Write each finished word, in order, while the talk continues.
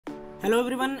Hello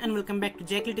everyone and welcome back to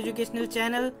ZakLiT educational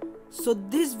channel. So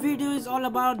this video is all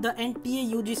about the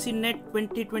NTA UGC NET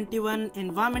 2021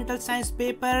 environmental science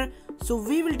paper. So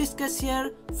we will discuss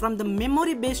here from the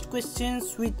memory based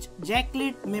questions which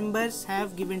ZakLiT members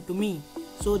have given to me.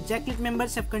 So ZakLiT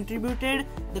members have contributed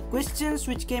the questions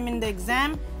which came in the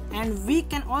exam, and we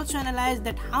can also analyze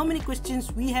that how many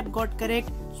questions we have got correct.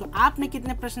 So आपने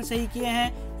कितने प्रश्न सही किए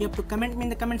हैं? You have to comment me in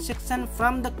the comment section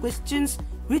from the questions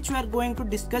which we are going to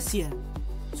discuss here.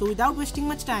 So without wasting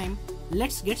much time,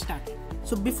 let's get started.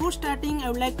 So before starting, I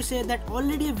would like to say that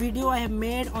already a video I have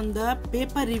made on the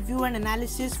paper review and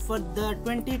analysis for the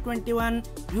 2021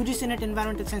 UGC NET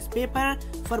environmental science paper.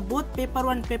 For both paper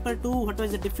 1 paper 2, what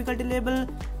was the difficulty level,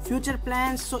 future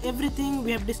plans, so everything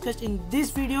we have discussed in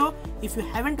this video. If you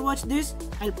haven't watched this,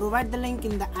 I'll provide the link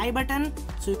in the I button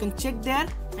so you can check there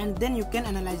and then you can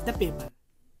analyze the paper.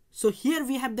 So here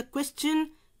we have the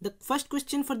question. The first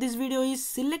question for this video is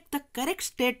select the correct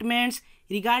statements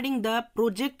regarding the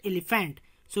project elephant.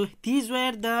 So these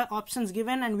were the options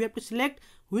given and we have to select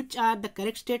which are the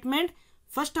correct statement.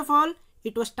 First of all,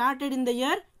 it was started in the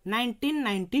year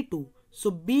 1992.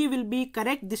 So B will be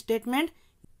correct, this statement.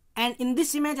 And in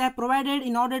this image I have provided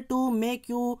in order to make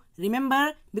you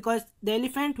remember, because the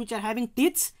elephant which are having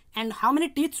teeth, and how many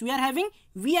teeth we are having?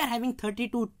 We are having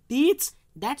 32 teeth.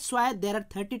 That's why there are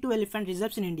 32 elephant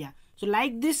reserves in India. So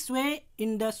like this way,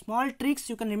 in the small tricks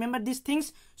you can remember these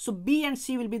things. So B and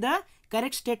C will be the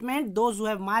correct statement. Those who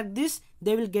have marked this,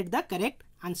 they will get the correct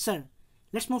answer.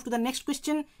 Let's move to the next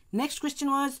question. Next question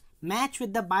was match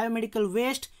with the biomedical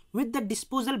waste with the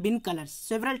disposal bin colors.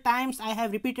 Several times I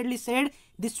have repeatedly said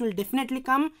this will definitely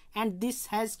come, and this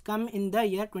has come in the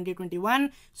year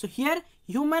 2021. So here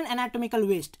human anatomical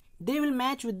waste, they will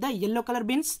match with the yellow color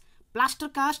bins. Plaster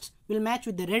casts will match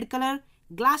with the red color.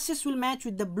 Glasses will match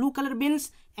with the blue color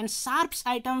bins, and sharps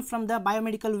item from the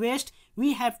biomedical waste,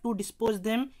 we have to dispose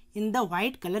them in the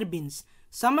white color bins.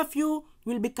 Some of you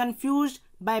will be confused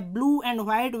by blue and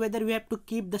white, whether we have to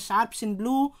keep the sharps in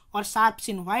blue or sharps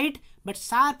in white, but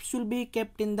sharps will be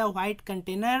kept in the white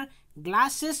container,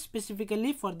 glasses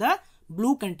specifically for the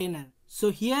blue container.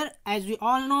 So here, as we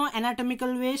all know,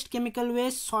 anatomical waste, chemical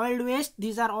waste, soiled waste,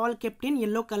 these are all kept in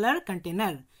yellow color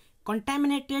container.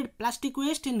 Contaminated plastic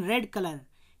waste in red color,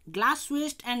 glass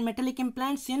waste and metallic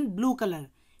implants in blue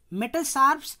color. Metal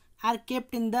sharps are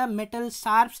kept in the metal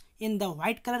sharps in the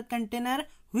white color container,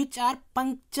 which are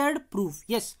punctured proof.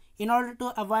 Yes, in order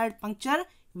to avoid puncture,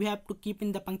 we have to keep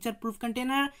in the puncture proof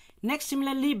container. Next,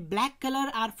 similarly, black color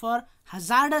are for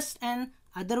hazardous and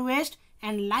other waste,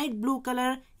 and light blue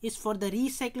color is for the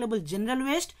recyclable general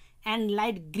waste, and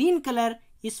light green color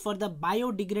is for the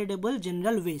biodegradable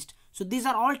general waste. So these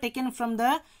are all taken from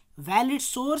the valid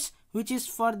source, which is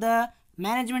for the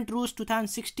Management Rules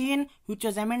 2016, which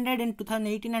was amended in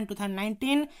 2018 and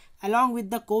 2019 along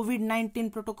with the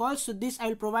COVID-19 protocols. So this I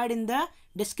will provide in the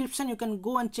description. You can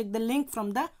go and check the link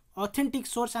from the authentic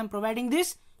source I am providing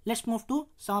this. Let's move to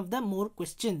some of the more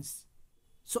questions.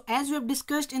 So as we have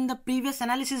discussed in the previous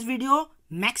analysis video,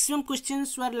 maximum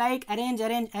questions were like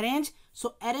arrange.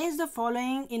 So arrange the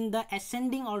following in the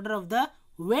ascending order of the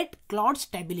wet clod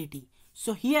stability.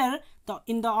 So here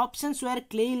in the options were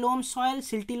clay loam soil,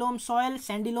 silty loam soil,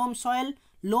 sandy loam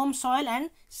soil, and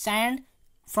sand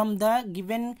from the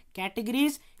given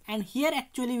categories. And here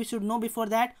actually we should know before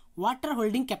that water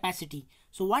holding capacity.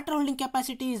 So water holding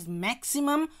capacity is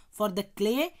maximum for the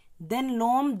clay, then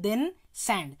loam, then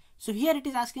sand. So here it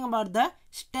is asking about the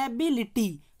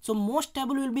stability. So most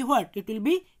stable will be what? It will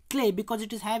be clay, because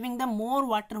it is having the more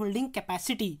water holding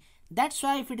capacity. That's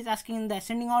why if it is asking in the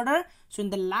ascending order, so in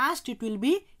the last it will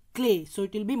be clay. So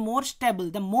it will be more stable,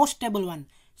 the most stable one.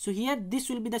 So here this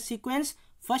will be the sequence.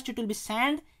 First it will be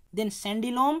sand, then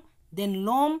sandy loam, then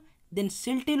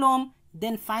silty loam,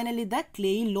 then finally the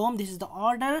clayey loam. This is the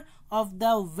order of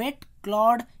the wet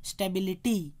clod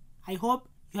stability. I hope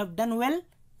you have done well.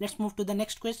 Let's move to the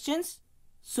next questions.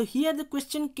 So here the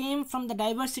question came from the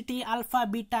diversity, alpha,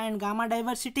 beta and gamma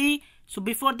diversity. So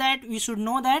before that we should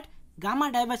know that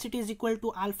gamma diversity is equal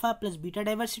to alpha plus beta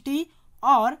diversity,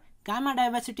 or gamma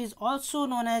diversity is also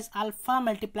known as alpha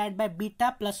multiplied by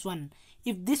beta plus 1.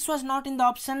 If this was not in the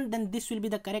option, then this will be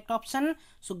the correct option.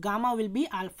 So gamma will be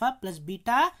alpha plus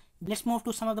beta. Let's move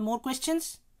to some of the more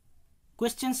questions.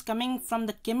 Questions coming from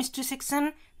the chemistry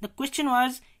section. The question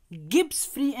was Gibbs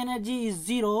free energy is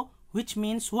 0, which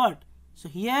means what? So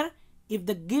here if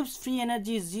the Gibbs free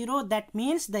energy is 0, that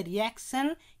means the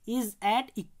reaction is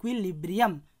at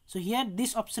equilibrium. So here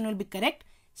this option will be correct.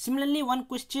 Similarly, one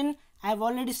question I have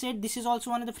already said, this is also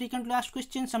one of the frequently asked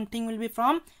questions. Something will be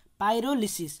from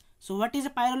pyrolysis. So what is a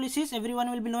pyrolysis?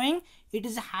 Everyone will be knowing it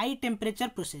is a high temperature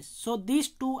process. So these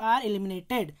two are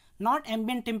eliminated, not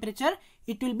ambient temperature,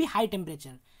 it will be high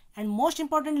temperature. And most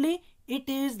importantly, it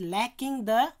is lacking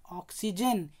the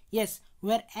oxygen. Yes,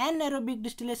 where anaerobic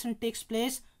distillation takes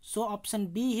place. So option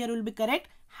B here will be correct.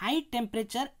 High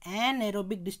temperature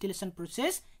anaerobic distillation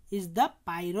process is the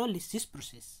pyrolysis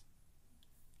process.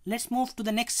 Let's move to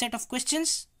the next set of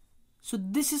questions. So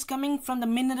this is coming from the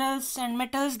minerals and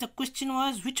metals. The question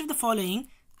was, which of the following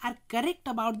are correct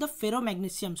about the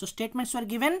ferromagnesium? So statements were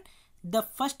given. The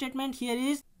first statement here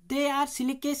is, they are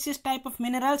silicaceous type of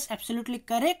minerals. Absolutely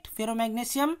correct.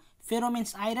 Ferromagnesium. Ferro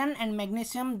means iron and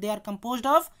magnesium they are composed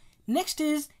of. Next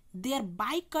is, they are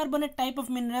bicarbonate type of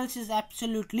minerals is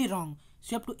absolutely wrong.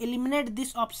 So you have to eliminate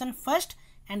this option first,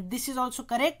 and this is also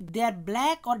correct. They are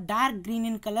black or dark green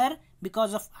in color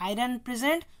because of iron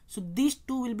present. So these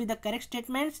two will be the correct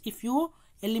statements. If you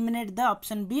eliminate the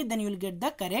option B, then you will get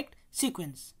the correct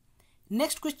sequence.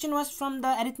 Next question was from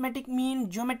the arithmetic mean,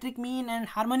 geometric mean and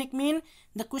harmonic mean.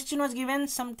 The question was given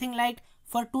something like,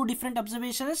 for two different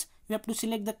observations, you have to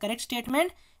select the correct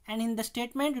statement, and in the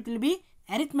statement it will be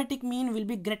arithmetic mean will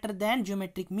be greater than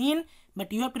geometric mean,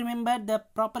 but you have to remember the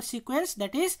proper sequence,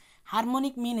 that is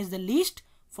harmonic mean is the least,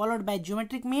 followed by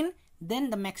geometric mean, then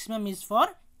the maximum is for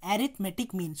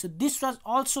arithmetic mean. So this was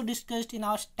also discussed in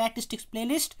our statistics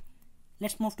playlist.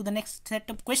 Let's move to the next set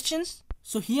of questions.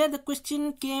 So here the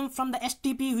question came from the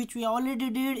STP, which we already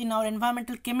did in our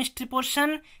environmental chemistry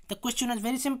portion. The question was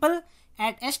very simple.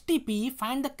 At STP,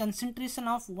 find the concentration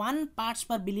of 1 parts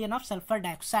per billion of sulfur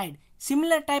dioxide.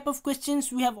 Similar type of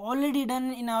questions we have already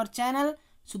done in our channel.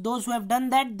 So those who have done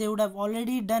that, they would have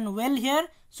already done well here.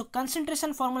 So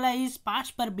concentration formula is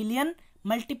parts per billion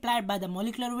multiplied by the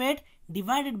molecular weight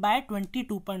divided by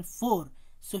 22.4.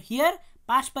 So here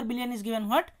parts per billion is given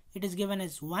what? It is given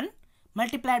as 1.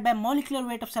 Multiplied by molecular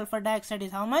weight of sulfur dioxide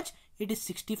is how much? It is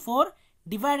 64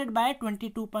 divided by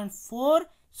 22.4.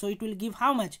 So it will give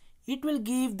how much? It will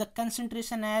give the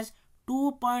concentration as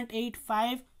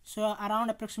 2.85. So around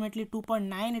approximately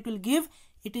 2.9 it will give.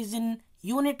 It is in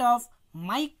unit of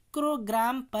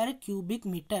microgram per cubic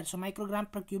meter. So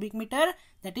microgram per cubic meter,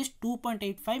 that is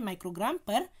 2.85 microgram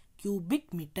per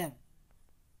cubic meter.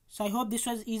 So I hope this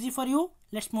was easy for you.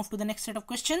 Let's move to the next set of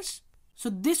questions. So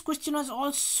this question was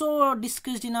also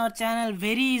discussed in our channel.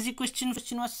 Very easy question.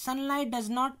 Question was, sunlight does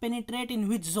not penetrate in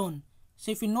which zone?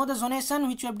 So if you know the zonation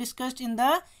which we have discussed in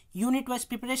the unit wise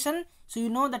preparation, so you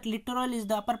know that littoral is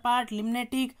the upper part,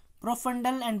 limnatic,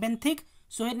 profundal and benthic.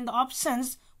 So here in the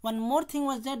options, one more thing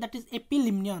was there, that is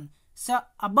epilimnion. So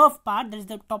above part, that is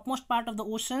the topmost part of the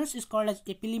oceans, is called as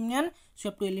epilimnion. So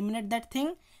you have to eliminate that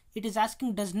thing. It is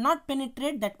asking does not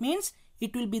penetrate, that means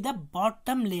it will be the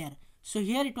bottom layer. So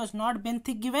here it was not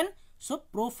benthic given, so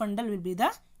profundal will be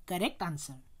the correct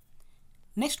answer.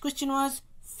 Next question was,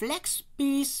 flex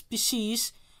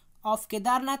species of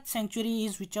Kedarnath sanctuary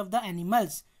is which of the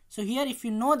animals? So here if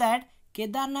you know that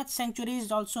Kedarnath sanctuary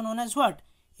is also known as what?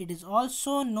 It is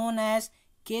also known as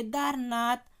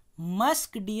Kedarnath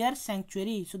musk deer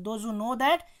sanctuary. So those who know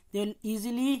that, they will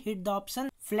easily hit the option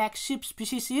flagship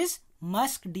species is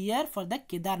musk deer for the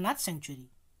Kedarnath sanctuary.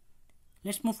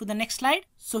 Let's move to the next slide.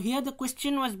 So here the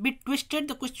question was a bit twisted.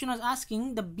 The question was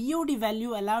asking the BOD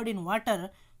value allowed in water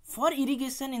for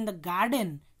irrigation in the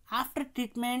garden after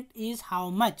treatment is how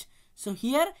much? So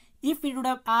here if it would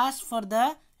have asked for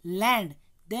the land,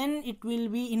 then it will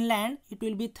be inland, it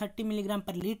will be 30 milligram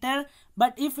per liter.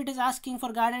 But if it is asking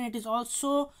for garden, it is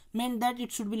also meant that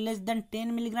it should be less than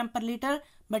 10 milligram per liter.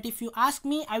 But if you ask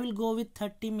me, I will go with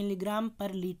 30 milligram per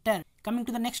liter. Coming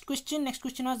to the next question. Next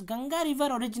question was, Ganga river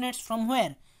originates from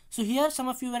where? So here some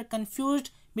of you were confused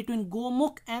between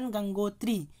Gomukh and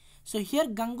Gangotri. So here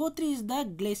Gangotri is the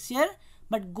glacier,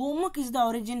 but Gomukh is the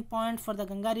origin point for the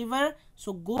Ganga river.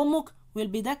 So Gomukh will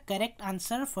be the correct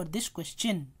answer for this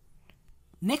question.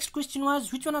 Next question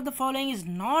was, which one of the following is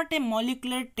not a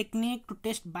molecular technique to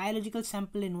test biological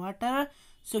sample in water?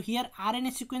 So here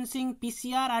RNA sequencing,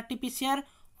 PCR, RT-PCR,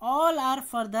 all are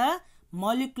for the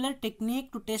molecular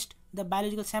technique to test the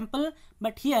biological sample.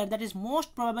 But here that is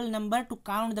most probable number to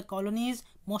count the colonies,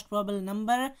 most probable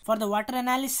number for the water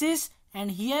analysis.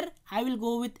 And here I will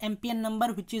go with MPN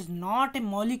number, which is not a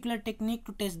molecular technique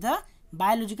to test the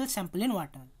biological sample in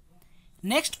water.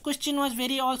 Next question was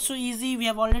very also easy. We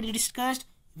have already discussed.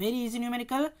 Very easy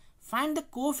numerical. Find the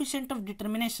coefficient of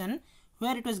determination,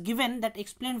 where it was given that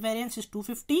explained variance is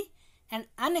 250 and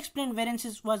unexplained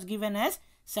variance was given as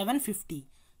 750.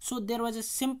 So there was a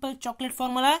simple chocolate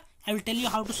formula. I will tell you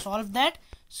how to solve that.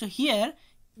 So here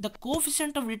the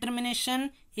coefficient of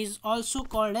determination is also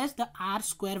called as the R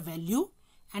square value,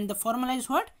 and the formula is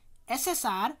what?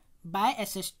 SSR by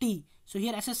SST. So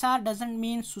here SSR doesn't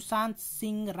mean Sushant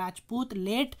Singh Rajput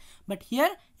late, but here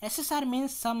SSR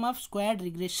means sum of squared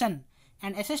regression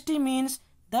and SST means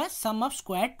the sum of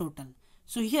squared total.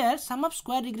 So here sum of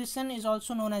squared regression is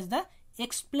also known as the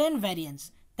explained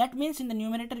variance. That means in the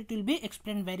numerator it will be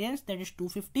explained variance, that is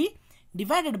 250,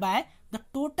 divided by the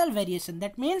total variation.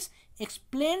 That means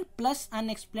explained plus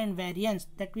unexplained variance.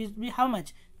 That will be how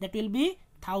much? That will be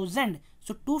 1000.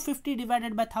 So 250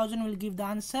 divided by 1000 will give the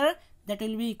answer. That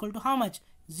will be equal to how much?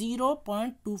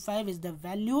 0.25 is the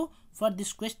value for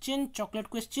this question, chocolate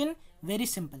question. Very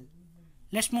simple.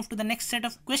 Let's move to the next set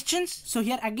of questions. So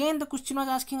here again the question was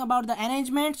asking about the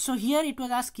arrangement. So here it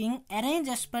was asking arrange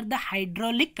as per the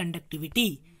hydraulic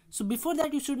conductivity. So before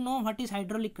that you should know what is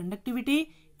hydraulic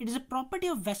conductivity. It is a property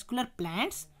of vascular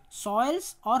plants,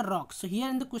 soils or rocks. So here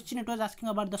in the question it was asking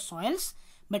about the soils,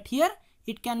 but here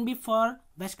it can be for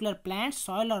vascular plants,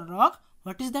 soil or rock.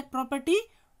 What is that property?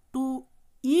 To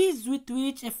ease with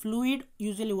which a fluid,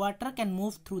 usually water, can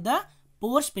move through the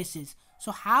pore spaces.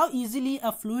 So how easily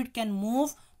a fluid can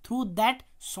move through that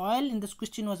soil in this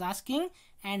question was asking,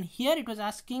 and here it was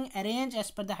asking arrange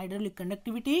as per the hydraulic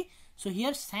conductivity. So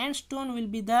here sandstone will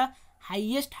be the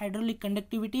highest hydraulic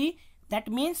conductivity, that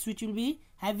means which will be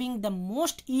having the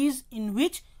most ease in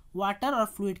which water or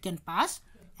fluid can pass,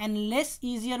 and less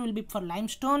easier will be for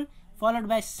limestone, followed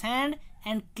by sand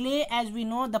and clay. As we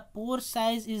know, the pore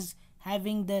size is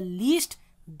having the least,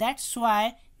 that's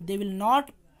why they will not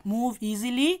move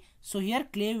easily. So here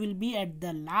clay will be at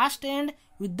the last end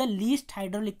with the least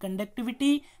hydraulic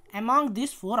conductivity among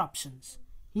these four options.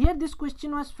 Here this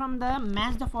question was from the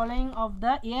match the following of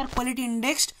the air quality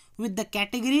indexed with the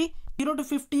category 0 to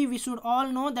 50. We should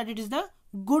all know that it is the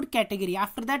good category.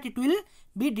 After that it will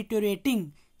be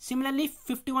deteriorating. Similarly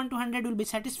 51 to 100 will be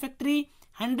satisfactory,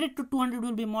 100 to 200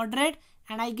 will be moderate,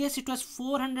 and I guess it was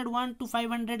 401 to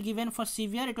 500 given for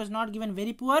severe. It was not given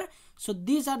very poor. So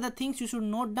these are the things you should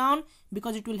note down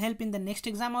because it will help in the next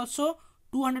exam also.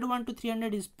 201 to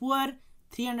 300 is poor,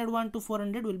 301 to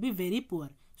 400 will be very poor.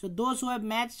 So those who have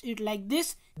matched it like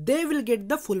this, they will get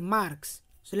the full marks.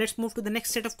 So let's move to the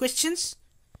next set of questions.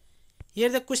 Here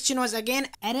the question was again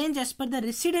arrange as per the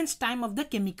residence time of the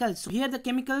chemicals. So here the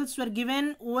chemicals were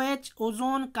given OH,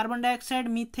 ozone, carbon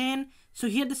dioxide, methane. So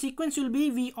here the sequence will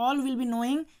be, we all will be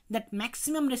knowing that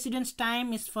maximum residence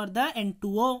time is for the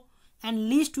N2O and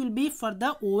least will be for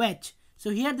the OH.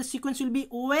 So here the sequence will be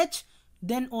OH,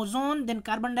 then ozone, then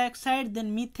carbon dioxide,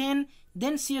 then methane,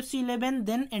 then CFC11,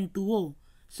 then N2O.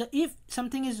 So if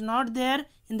something is not there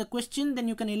in the question, then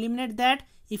you can eliminate that.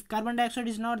 If carbon dioxide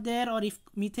is not there or if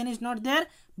methane is not there,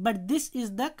 but this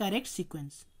is the correct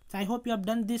sequence. So I hope you have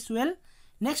done this well.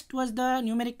 Next was the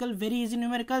numerical, very easy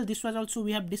numerical. This was also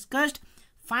we have discussed.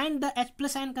 Find the H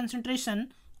plus ion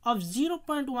concentration of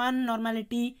 0.1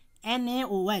 normality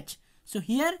NaOH. So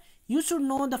here you should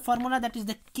know the formula, that is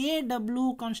the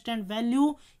Kw constant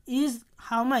value is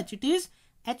how much? It is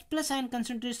H plus ion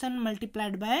concentration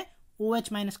multiplied by OH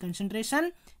minus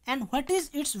concentration. And what is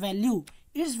its value?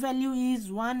 Its value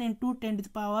is 1 into 10 to the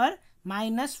power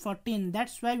minus 14.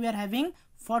 That's why we are having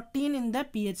 14 in the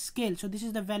pH scale. So this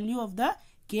is the value of the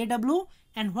Kw,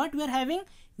 and what we are having?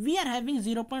 We are having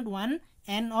 0.1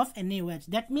 N of NaOH.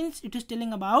 That means it is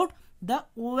telling about the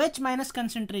OH minus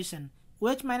concentration.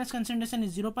 OH minus concentration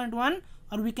is 0.1,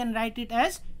 or we can write it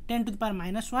as 10 to the power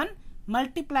minus 1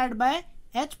 multiplied by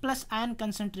H plus ion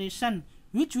concentration,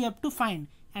 which we have to find.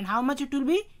 And how much it will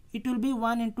be? It will be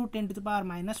 1 into 10 to the power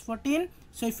minus 14.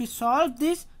 So if we solve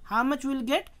this, how much we will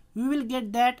get? We will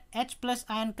get that H plus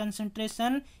ion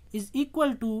concentration is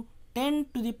equal to 10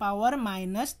 to the power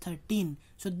minus 13.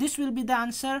 So this will be the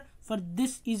answer for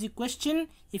this easy question.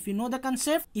 If you know the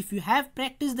concept, if you have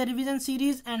practiced the revision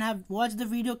series and have watched the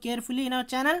video carefully in our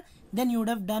channel, then you would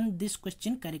have done this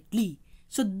question correctly.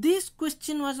 So this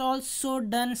question was also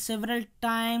done several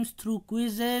times through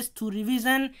quizzes, through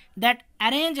revision, that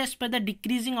arrange as per the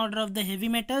decreasing order of the heavy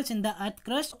metals in the earth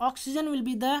crust. Oxygen will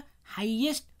be the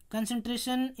highest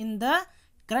concentration in the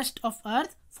crust of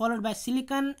earth, followed by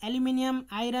silicon, aluminium,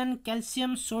 iron,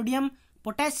 calcium, sodium,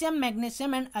 potassium,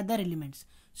 magnesium and other elements.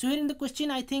 So here in the question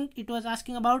I think it was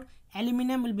asking about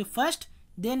aluminium will be first,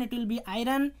 then it will be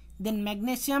iron, then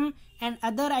magnesium, and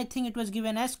other I think it was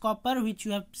given as copper, which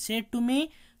you have said to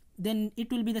me. Then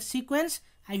it will be the sequence.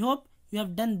 I hope you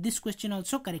have done this question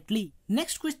also correctly.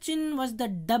 Next question was the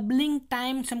doubling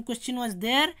time. Some question was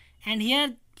there, and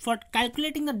here for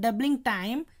calculating the doubling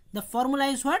time, the formula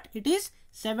is what? It is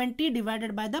 70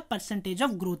 divided by the percentage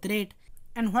of growth rate.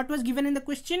 And what was given in the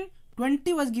question?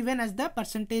 20 was given as the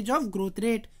percentage of growth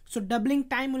rate. So doubling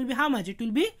time will be how much? It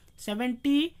will be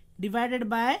 70 divided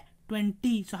by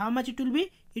 20. So how much it will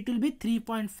be? it will be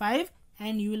 3.5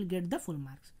 and you will get the full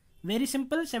marks. Very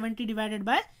simple. 70 divided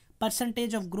by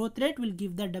percentage of growth rate will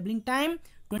give the doubling time.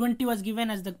 20 was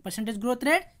given as the percentage growth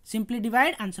rate. Simply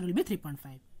divide, answer will be 3.5.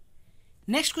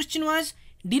 Next question was,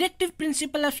 directive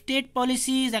principle of state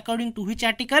policy is according to which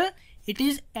article? It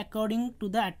is according to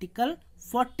the article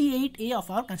 48A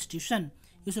of our constitution.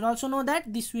 You should also know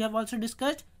that this we have also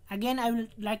discussed. Again, I will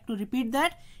like to repeat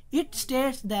that. It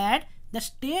states that the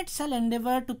state shall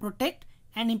endeavor to protect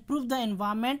and improve the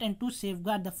environment and to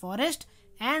safeguard the forest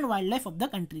and wildlife of the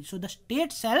country. So the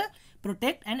state shall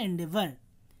protect and endeavor.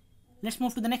 Let's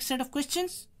move to the next set of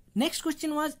questions. Next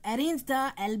question was, arrange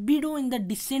the albedo in the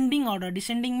descending order.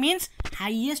 Descending means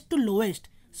highest to lowest.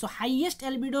 So highest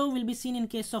albedo will be seen in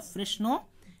case of fresh snow,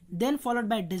 then followed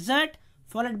by desert,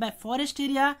 followed by forest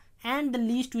area, and the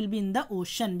least will be in the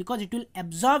ocean because it will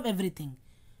absorb everything.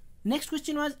 Next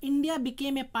question was, India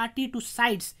became a party to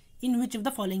CITES in which of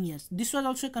the following years? This was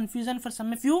also a confusion for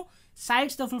some of you.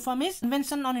 CITES, the full form is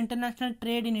Convention on International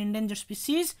Trade in Endangered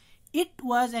Species. It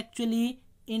was actually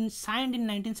signed in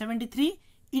 1973.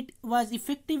 It was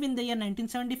effective in the year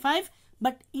 1975,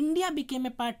 but India became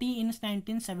a party in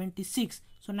 1976.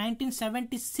 So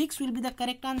 1976 will be the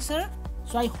correct answer.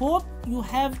 So I hope you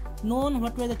have known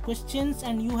what were the questions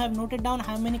and you have noted down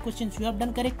how many questions you have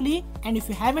done correctly. And if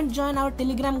you haven't joined our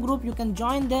Telegram group, you can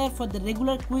join there for the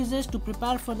regular quizzes to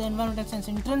prepare for the environmental science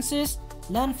entrances.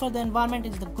 Learn for the Environment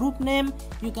is the group name.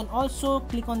 You can also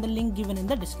click on the link given in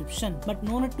the description. But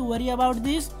no need to worry about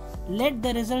this. Let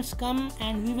the results come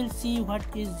and we will see what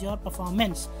is your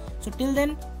performance. So till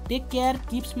then, take care,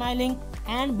 keep smiling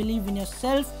and believe in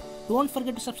yourself. Don't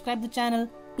forget to subscribe the channel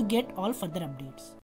to get all further updates.